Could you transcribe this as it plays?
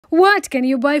What can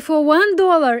you buy for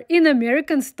 $1 in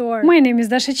American store? My name is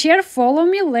Dasha Cher. Follow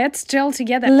me. Let's chill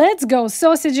together. Let's go.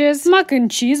 Sausages, mac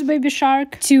and cheese, baby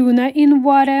shark, tuna in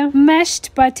water,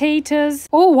 mashed potatoes.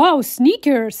 Oh wow,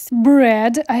 Snickers.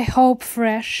 Bread, I hope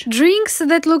fresh. Drinks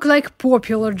that look like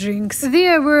popular drinks.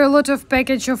 There were a lot of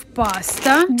package of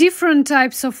pasta, different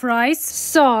types of rice,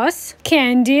 sauce,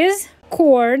 candies,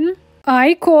 corn.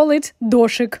 I call it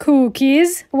doshik.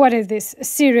 Cookies. What is this?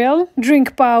 Cereal,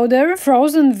 drink powder,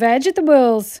 frozen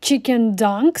vegetables, chicken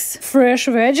dunks, fresh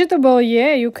vegetable,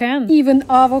 yeah, you can. Even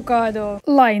avocado.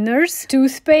 Liners,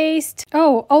 toothpaste.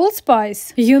 Oh,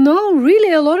 allspice. You know,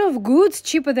 really a lot of goods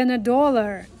cheaper than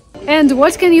 $1. And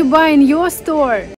what can you buy in your store?